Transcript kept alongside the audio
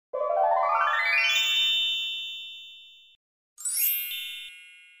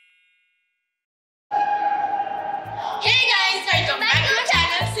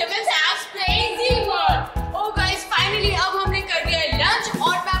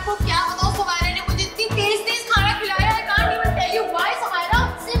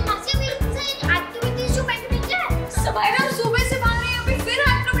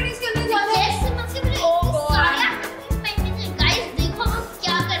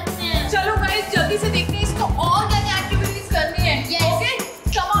जल्दी से देखते हैं इसको और क्या एक्टिविटीज करनी है। Okay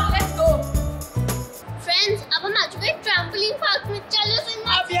come on let's go. Friends अब हम आ चुके हैं ट्रैम्पोलिन पार्क में। चलो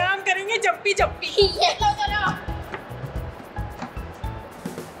सिम्मा अब यहाँ हम करेंगे जंपी जंपी। ये लो चलो।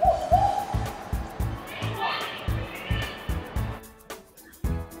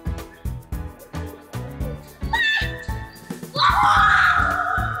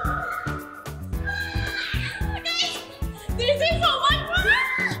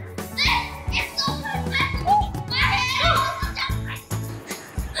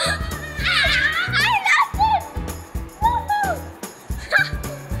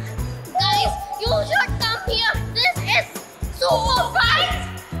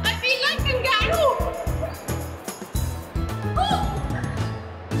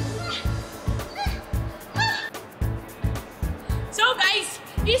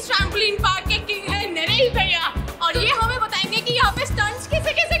 इस ट्रैम्पोलिन पार्क के किंग है नरेश भैया और ये हमें बताएंगे कि यहाँ पे स्टंट्स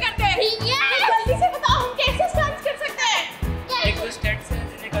कैसे कैसे करते हैं। जल्दी से बताओ हम कैसे स्टंट्स कर सकते हैं। एक दो स्टंट्स हैं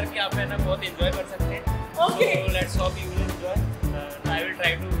जिन्हें करके आप है ना बहुत एंजॉय कर सकते हैं। Okay let's hope you will enjoy. I will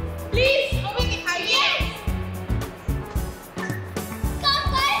try to please हमें दिखाइए। कम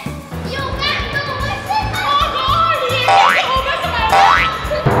guys you can do it. Oh God ये कैसे होगा तुम्हारा।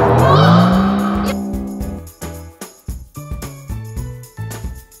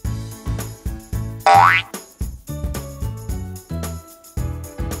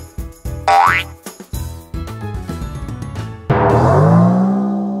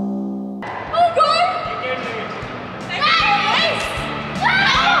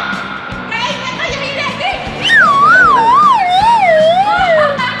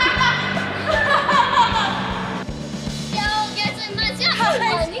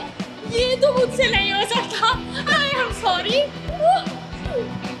 ये तो मुझसे नहीं हो सकता। I am sorry.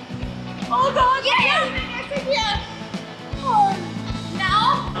 Oh God ये कैसे किया। Now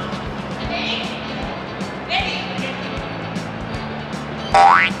ready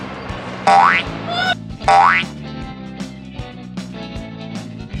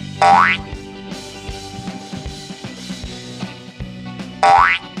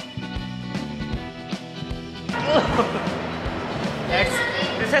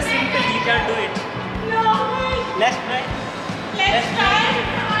This is simple, you can do it. No. Let's try. Let's try.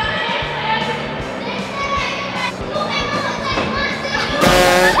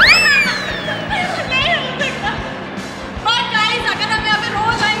 But guys, अगर हम यहाँ पे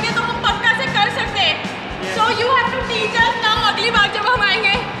रोज आएंगे तो हम पक्का से कर सकते हैं। So you have to teach us now. अगली बार जब हम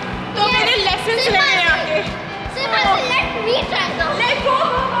आएंगे तो मेरे lessons लेने आके। Let me try now. Let's go.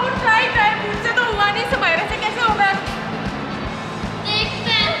 Try. मुझसे तो हुआ नहीं, सुमाइरा से कैसे होगा?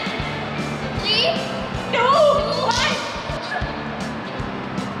 देखते हैं। 3, 2, 1.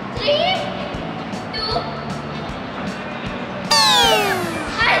 3, 2.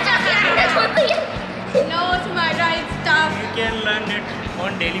 No, Sumaira, it's tough. You can learn it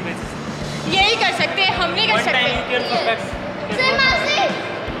on daily basis. यही कर सकते हैं, हम नहीं कर One सकते। time you can perfect.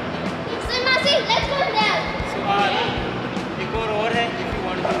 Simasi, let's go there. So एक और है if you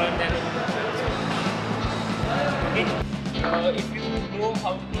want to learn that. Okay. If you know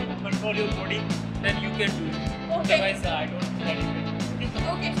how to control your body, then you can do it. Okay. Otherwise, I don't think that you can.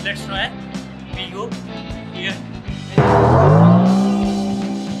 Okay. Let's try. We go here.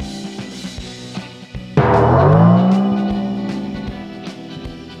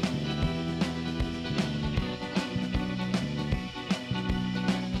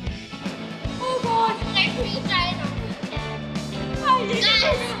 Oh God. Let me try now.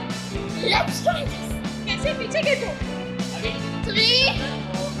 Guys, let's try this. कैसे पीछे के तो? 3,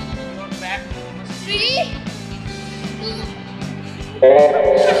 Not back. 3, 2.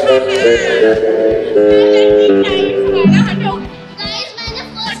 Guys, मैंने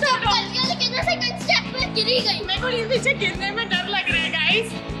first step कर लिया लेकिन मैं second step पे गिरी गई। मेरे को ये पीछे गिरने में डर लग रहा है guys।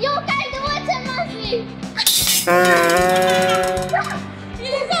 You can do it, Simasi.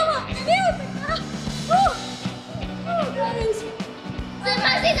 ये सब नहीं हो सकता। Guys,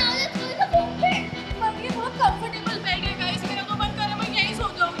 Simasi, now let's go to the pulpit. ये बहुत comfortable बैग है guys, मेरा तो मन कर रहा है मैं यहीं सो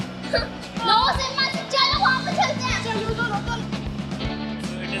जाऊँ। No, Simasi, चलो वहाँ पे चलते हैं। चलो चलो चलो।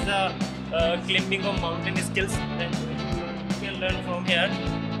 So it is a climbing of mountain skills that you can learn from here.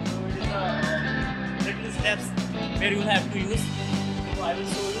 So it is a little steps where you have to use. So I will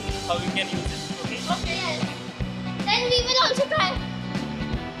show you how you can use it. Okay. Okay. Yes. Then we will also try.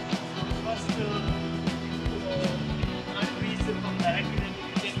 First, not reach from directly, then you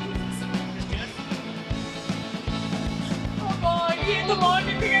can use this stairs. Oh God, ये तो बहुत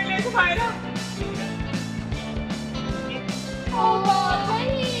difficult है Sumaira. Oh God, भाई,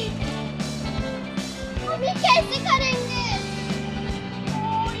 हम ये कैसे करेंगे?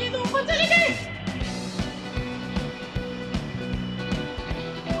 ये तो ऊपर चले गए।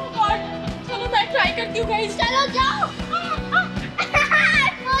 करती हूँ गाइस। चलो जाओ।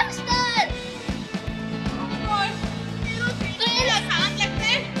 मास्टर आसान लगता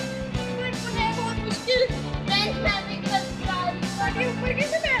है बट है बहुत मुश्किल। फ्रेंड्स मैं भी कर रही हूँ। ऊपर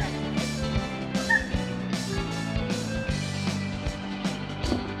कैसे पैर?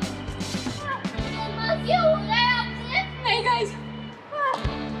 क्या हो रहा है आपसे? नहीं guys.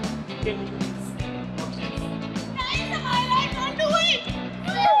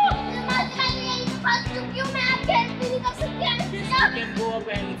 You can go up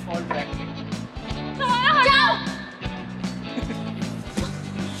and fall back.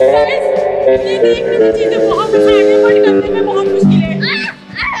 ये देखने में चीजें बहुत आसान है बट करने में बहुत मुश्किल है।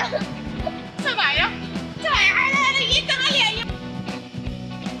 सब आया? अरे ये कहाँ ले आई?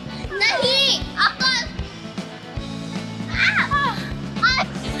 नहीं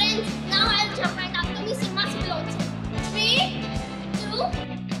friends, now I'll jump right after me. Simma's will also. 3, 2.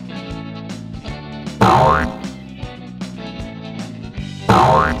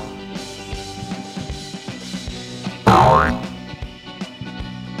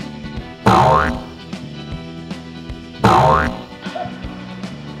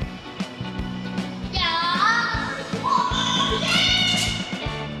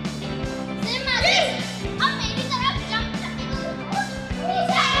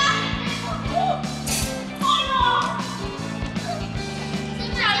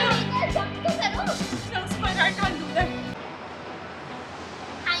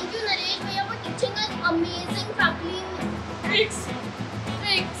 Amazing trampoline Tricks.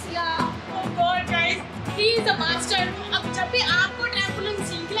 yeah. Oh God, guys, he is a master. अब जब भी आपको ट्रैम्पोलिन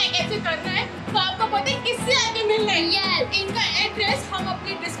सीखना है कैसे करना है तो आपको पता है किससे आगे मिलना है। Yes. इनका एड्रेस हम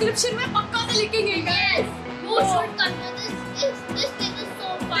अपनी डिस्क्रिप्शन में पक्का से लिखेंगे। Yes. You should come to this. This thing is so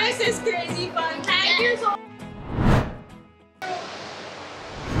fun. This is crazy fun. Thank you so much.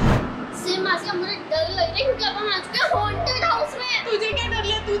 Simmba मुझे डर लग रहा है क्योंकि अब हम आ चुके हैं हॉन्टेड हाउस में। तुझे क्या डर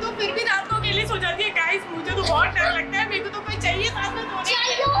लगा? तू तो फिर भी रात को अकेले सो जाती है। गाइस मुझे तो बहुत डर लगता है। मेरे को तो कोई चाहिए साथ में सोने के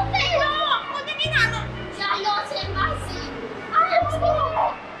लिए। चलो फिर। मुझे नहीं खाना। चलो सिम्मा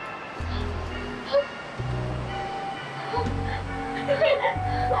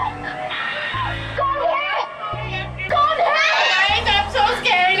कौन है? Guys, I'm so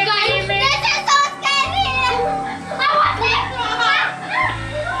scared. Guys, this is so scary. I want it.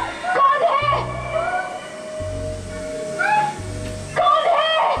 कौन है? कौन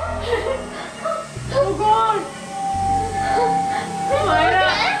है? Oh God. हमारा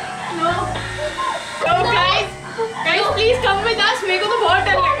no. No guys, please come with us. मेरे को तो बहुत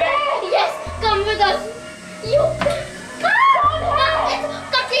डर लग रहा है। Yes, come with us. You. It's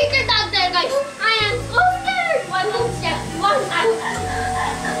completely dark there, guys. I am so scared. One step. Kौn है?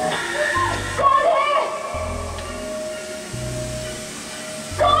 कौन है?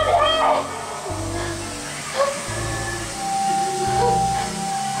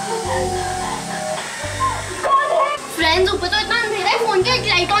 फ्रेंड्स ऊपर तो इतना अंधेरा है, फोन की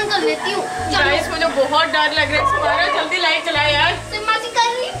लाइट ऑन कर लेती हूँ। गाइस मुझे बहुत डर लग रहा है। तुम्हारा जल्दी लाइट चला यार। सिम्मा जी कर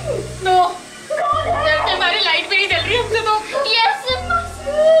रही हूँ। नो डर के हमारी लाइट भी नहीं जल रही हमसे तो। यस सिम्मा।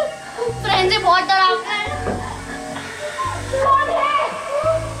 फ्रेंड्स ये बहुत डरावना है। कौन है?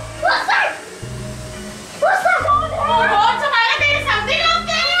 कौन है? बहुत हमारा तेरे सामने लोग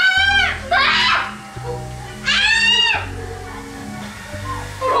क्या है?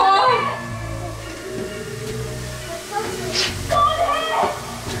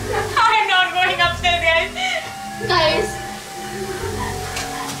 I'm not going upstairs, guys. Guys.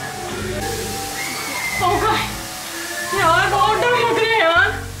 Oh God. यार बहुत डर लग रहा है यार।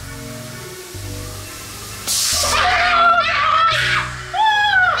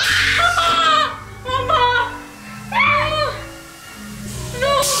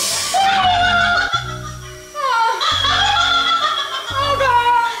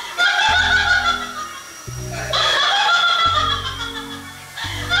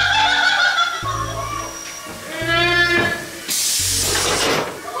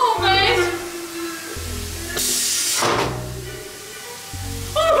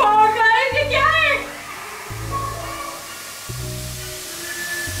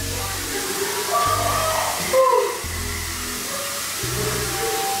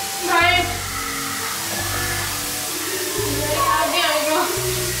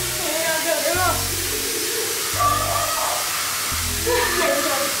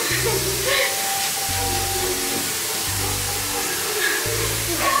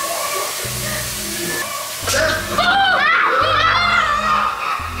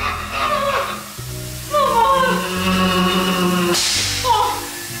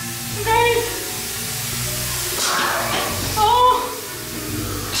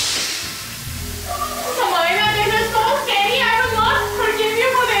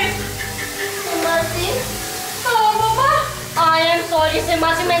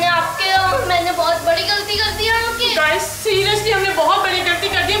 सिमा से मैंने बहुत बड़ी गलती कर दी है आपकी। गाइस सीरियसली हमने बहुत बड़ी गलती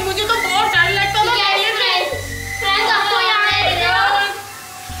कर दी है। मुझे तो बहुत डर लगता था पहले से। फ्रेंड्स आपको यहाँ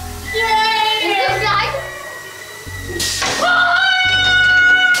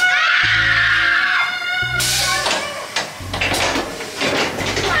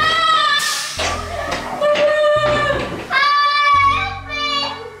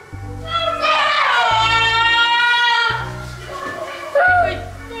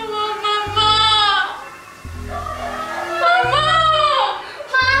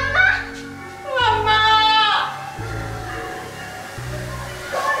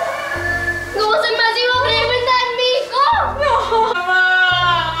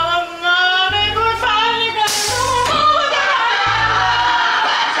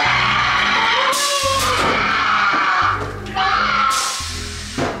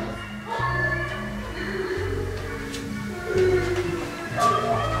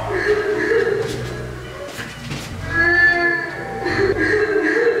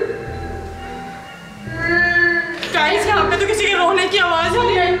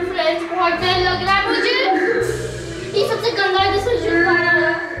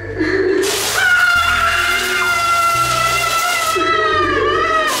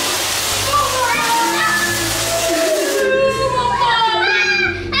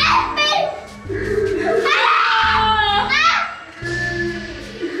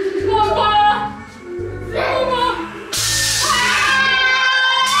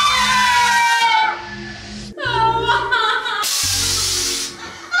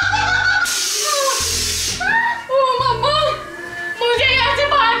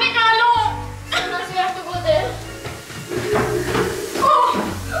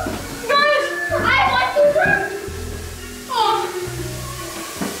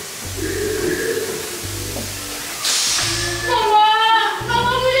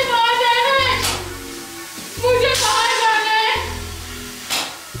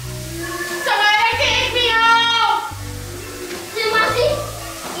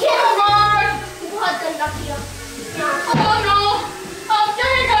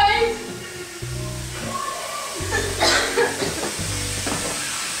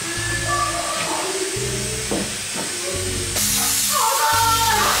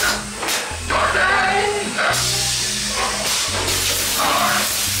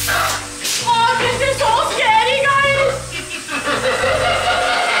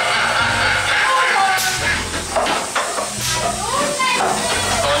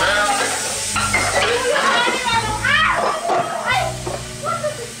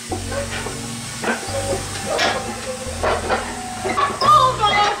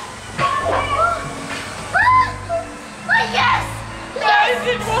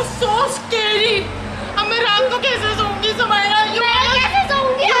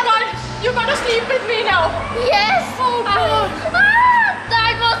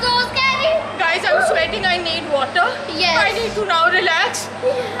to now relax.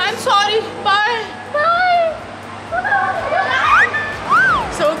 I'm sorry. Bye. Bye.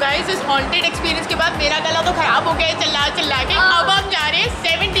 So guys, इस haunted experience के बाद मेरा गला तो खराब हो गया चिल्ला चिल्ला के। अब हम जा रहे हैं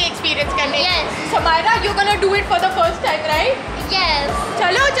 70 experience करने। Yes. Samara, you're gonna do it for the first time, right? Yes.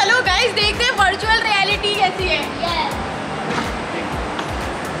 चलो चलो guys, देखते हैं virtual reality कैसी है। Yes.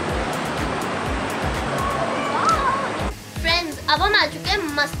 Friends, अब हम आ चुके हैं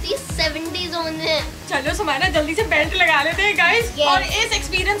मस्ती 70 जोन में। चलो समारा जल्दी से बेल्ट लगा लेते हैं गाइस और इस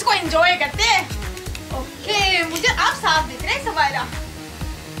एक्सपीरियंस को एंजॉय करते हैं। ओके, मुझे आप साफ दिख रहे हैं Samara.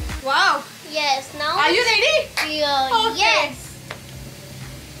 Wow. Yes, now. Are you ready? Okay. Yes.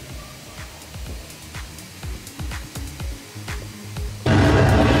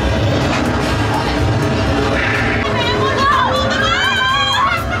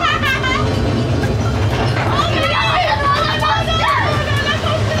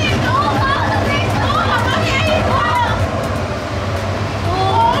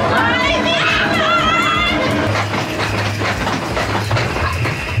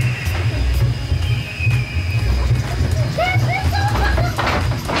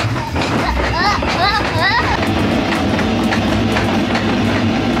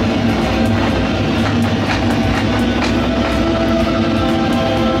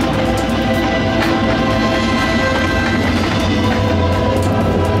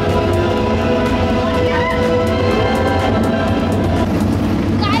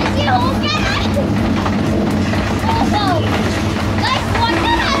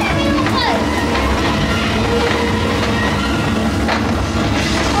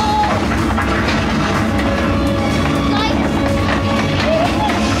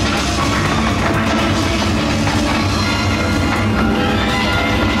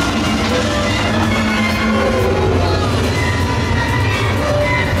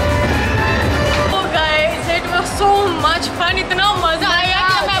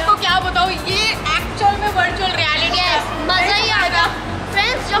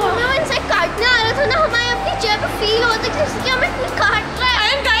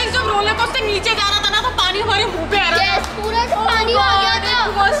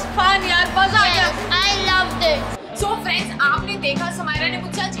 ने देखा समायरा ने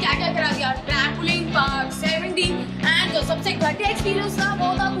मुझसे आज क्या क्या करा दिया। ट्रैम्पोलिन पार्क, 70 एंड जो सबसे घटिया एक्सपीरियंस था वो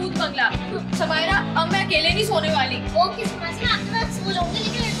था भूत बंगला। समायरा अब मैं अकेले नहीं सोने वाली। ओके समायरा, आपके साथ सो जाऊंगी,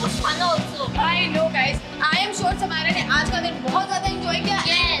 लेकिन it was fun also. I know guys, I am sure Samaira ने आज का दिन बहुत ज्यादा एंजॉय किया।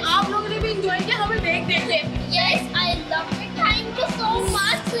 Yes. आप लोगों ने भी एंजॉय किया हमें देख के। Yes, I love it. Thank you so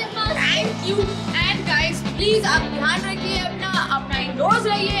much Simba. Thank you. And guys please आप ध्यान रखिए अपना इंडोर्स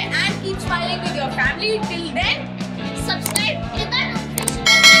रहिए and keep smiling with your family. Till then subscribe